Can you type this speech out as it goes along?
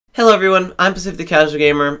Hello everyone, I'm Pacific the Casual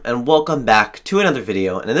Gamer, and welcome back to another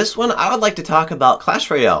video. And in this one, I would like to talk about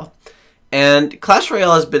Clash Royale. And Clash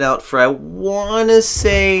Royale has been out for, I want to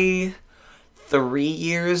say, 3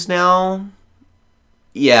 years now?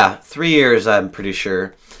 Yeah, 3 years, I'm pretty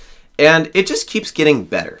sure. And it just keeps getting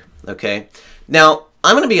better, okay? Now,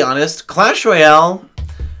 I'm going to be honest, Clash Royale,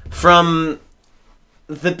 from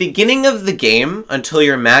the beginning of the game until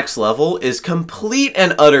your max level, is complete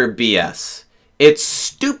and utter BS. It's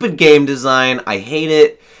stupid game design. I hate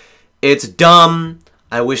it. It's dumb.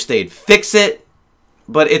 I wish they'd fix it.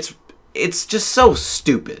 But it's just so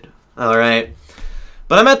stupid. Alright?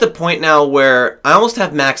 But I'm at the point now where I almost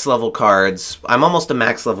have max level cards. I'm almost a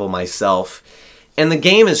max level myself. And the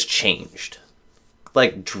game has changed.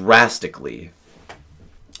 Like, drastically.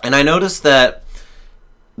 And I noticed that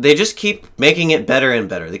they just keep making it better and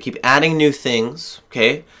better. They keep adding new things.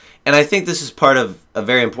 Okay? And I think this is part of a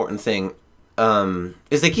very important thing.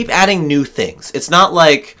 Is they keep adding new things. It's not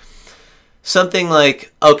like something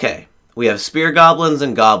like, okay, we have spear goblins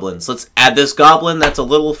and goblins. Let's add this goblin that's a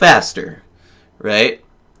little faster, right?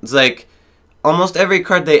 It's like almost every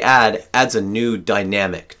card they add adds a new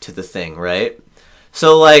dynamic to the thing, right?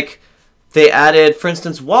 So like they added, for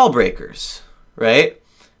instance, wall breakers, right?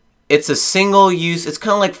 It's a single use, it's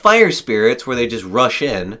kind of like fire spirits where they just rush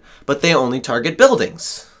in, but they only target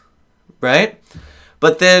buildings, right?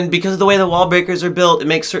 But then, because of the way the wall breakers are built, it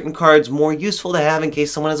makes certain cards more useful to have in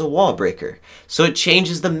case someone has a wall breaker. So it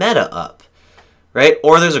changes the meta up, right?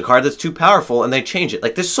 Or there's a card that's too powerful and they change it.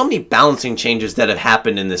 Like, there's so many balancing changes that have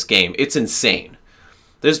happened in this game. It's insane.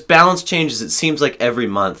 There's balance changes, it seems like, every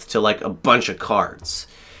month to, like, a bunch of cards.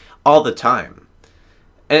 All the time.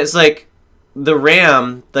 And it's like, the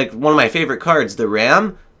Ram, like, one of my favorite cards, the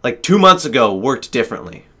Ram, like, 2 months ago worked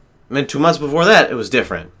differently. And then 2 months before that, it was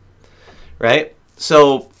different. Right?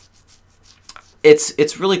 So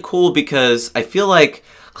it's really cool because I feel like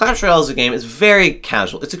Clash Royale as a game is very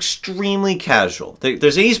casual. It's extremely casual.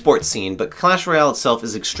 There's an esports scene, but Clash Royale itself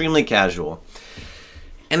is extremely casual.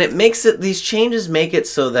 And it makes it, these changes make it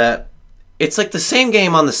so that it's like the same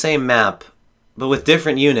game on the same map, but with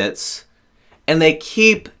different units, and they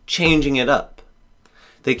keep changing it up.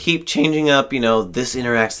 They keep changing up, you know, this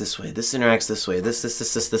interacts this way, this interacts this way,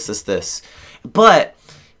 this. But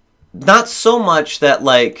not so much that,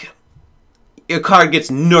 like, your card gets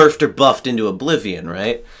nerfed or buffed into oblivion,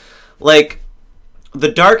 right? Like, the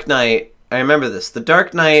Dark Knight, I remember this. The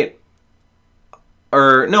Dark Knight,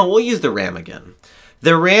 or, no, we'll use the Ram again.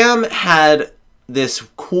 The Ram had this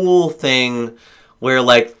cool thing where,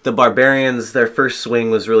 like, the Barbarians, their first swing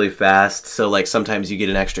was really fast, so, like, sometimes you get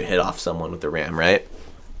an extra hit off someone with the Ram, right?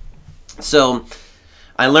 So,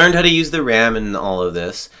 I learned how to use the Ram in all of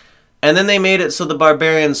this. And then they made it so the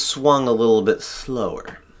Barbarians swung a little bit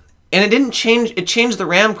slower. And it didn't change, it changed the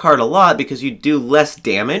Ram card a lot because you do less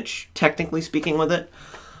damage, technically speaking, with it.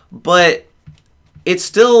 But it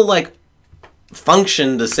still, like,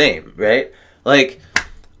 functioned the same, right? Like,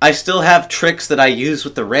 I still have tricks that I use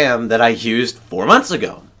with the Ram that I used 4 months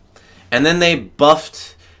ago. And then they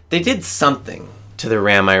buffed, they did something to the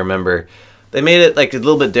Ram, I remember. They made it, like, a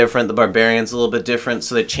little bit different, the Barbarians a little bit different,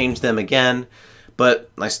 so they changed them again.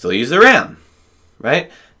 But I still use the Ram,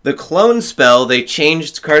 right? The clone spell, they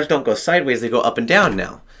changed, cards don't go sideways, they go up and down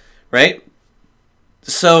now, right?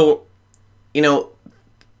 So, you know,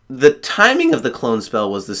 the timing of the clone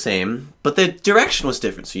spell was the same, but the direction was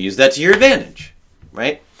different, so you use that to your advantage,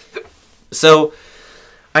 right? So,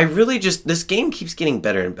 I really just, this game keeps getting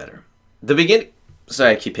better and better. The beginning,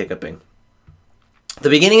 sorry, I keep hiccuping.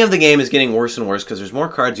 The beginning of the game is getting worse and worse because there's more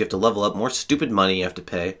cards you have to level up, more stupid money you have to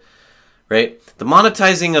pay. Right? The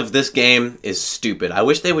monetizing of this game is stupid. I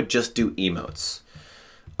wish they would just do emotes.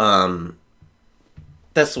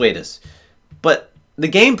 That's the way it is. But the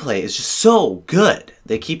gameplay is just so good.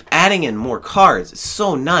 They keep adding in more cards. It's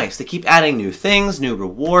so nice. They keep adding new things, new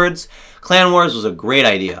rewards. Clan Wars was a great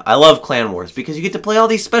idea. I love Clan Wars because you get to play all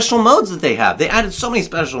these special modes that they have. They added so many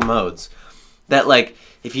special modes that, like,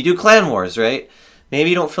 if you do Clan Wars, right? Maybe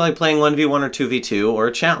you don't feel like playing 1v1 or 2v2 or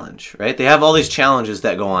a challenge, right? They have all these challenges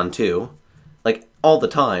that go on too. Like, all the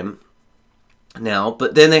time now.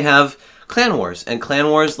 But then they have Clan Wars. And Clan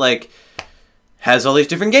Wars, like, has all these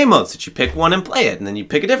different game modes that you pick one and play it. And then you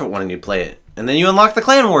pick a different one and you play it. And then you unlock the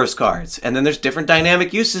Clan Wars cards. And then there's different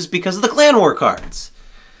dynamic uses because of the Clan War cards.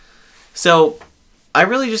 So, I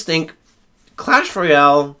really just think Clash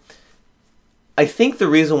Royale, I think the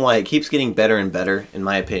reason why it keeps getting better and better, in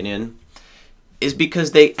my opinion, is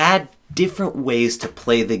because they add different ways to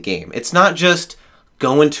play the game. It's not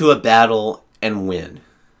go into a battle and win,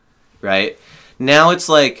 right? Now it's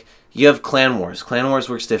like, You have Clan Wars. Clan Wars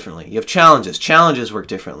works differently. You have challenges. Challenges work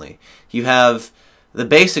differently. You have the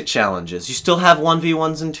basic challenges. You still have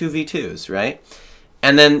 1v1s and 2v2s, right?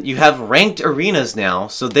 And then you have ranked arenas now,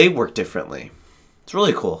 so they work differently. It's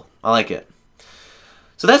really cool. I like it.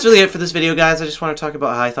 So that's really it for this video, guys. I just want to talk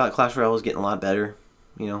about how I thought Clash Royale was getting a lot better.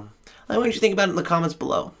 You know, let me know what you think about it in the comments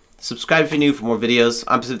below. Subscribe if you're new for more videos.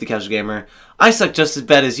 I'm Pacific the Casual Gamer. I suck just as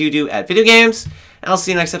bad as you do at video games, and I'll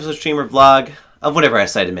see you next episode stream or vlog of whatever I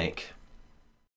decide to make.